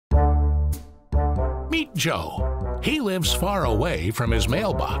Meet Joe. He lives far away from his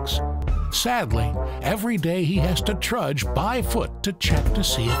mailbox. Sadly, every day he has to trudge by foot to check to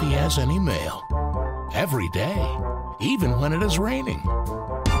see if he has any mail. Every day, even when it is raining.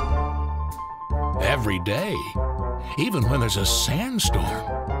 Every day, even when there's a sandstorm.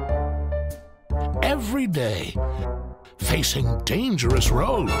 Every day, facing dangerous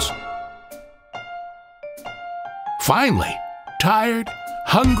roads. Finally, tired,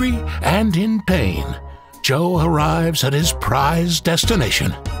 hungry, and in pain, Joe arrives at his prized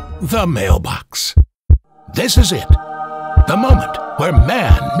destination, the mailbox. This is it, the moment where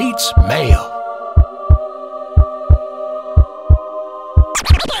man meets mail.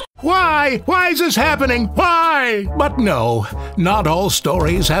 Why? Why is this happening? Why? But no, not all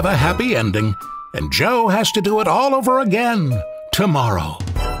stories have a happy ending, and Joe has to do it all over again tomorrow.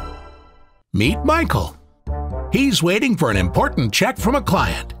 Meet Michael. He's waiting for an important check from a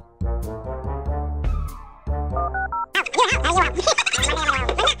client.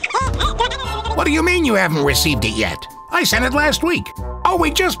 What do you mean you haven't received it yet? I sent it last week. Oh,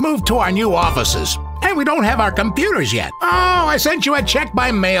 we just moved to our new offices, and we don't have our computers yet. Oh, I sent you a check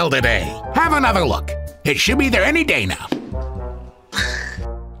by mail today. Have another look. It should be there any day now.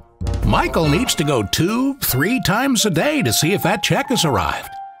 Michael needs to go 2-3 times a day to see if that check has arrived.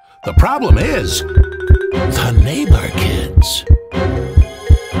 The problem is the neighbor kids.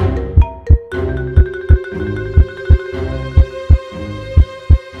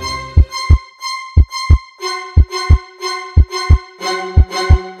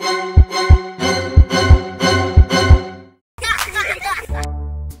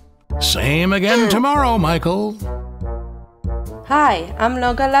 Same again tomorrow, Michael. Hi, I'm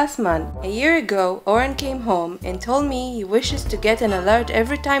Loga Lasman. A year ago, Oren came home and told me he wishes to get an alert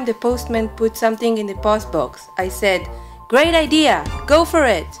every time the postman puts something in the post box. I said, great idea, go for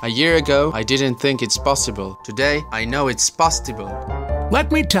it. A year ago, I didn't think it's possible. Today, I know it's possible.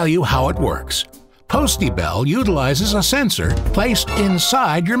 Let me tell you how it works. Postybell utilizes a sensor placed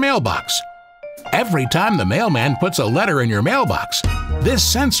inside your mailbox. Every time the mailman puts a letter in your mailbox, this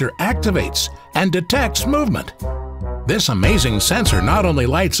sensor activates and detects movement. This amazing sensor not only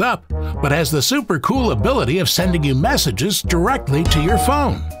lights up, but has the super cool ability of sending you messages directly to your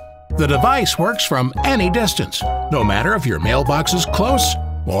phone. The device works from any distance, no matter if your mailbox is close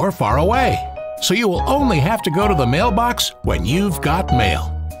or far away. So you will only have to go to the mailbox when you've got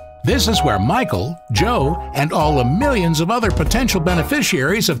mail. This is where Michael, Joe, and all the millions of other potential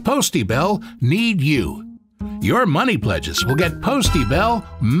beneficiaries of Postybell need you. Your money pledges will get Postybell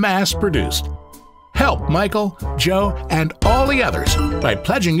mass-produced. Help Michael, Joe, and all the others by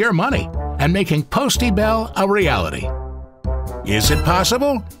pledging your money and making Postybell a reality. Is it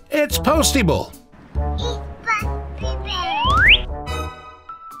possible? It's Postybell.